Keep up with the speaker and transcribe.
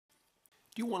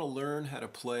Do you want to learn how to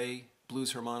play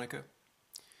blues harmonica?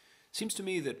 Seems to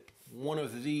me that one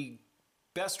of the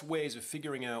best ways of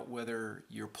figuring out whether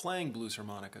you're playing blues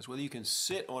harmonica is whether you can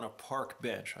sit on a park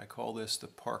bench. I call this the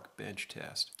park bench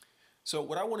test. So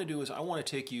what I want to do is I want to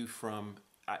take you from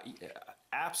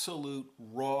absolute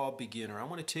raw beginner. I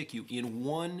want to take you in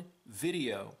one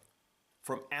video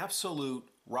from absolute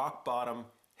rock bottom.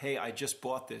 Hey, I just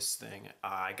bought this thing.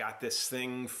 I got this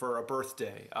thing for a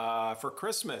birthday, for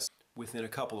Christmas. Within a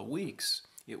couple of weeks,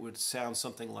 it would sound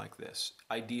something like this,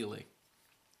 ideally.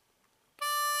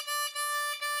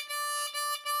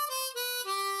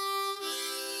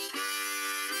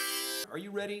 Are you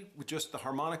ready with just the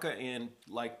harmonica and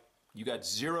like you got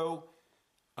zero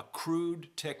accrued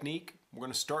technique? We're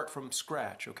going to start from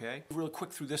scratch, okay? Really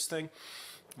quick through this thing,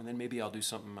 and then maybe I'll do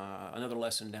something, another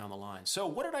lesson down the line. So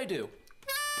what did I do?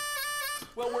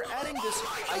 Well, we're adding this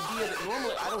idea that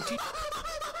normally I don't teach.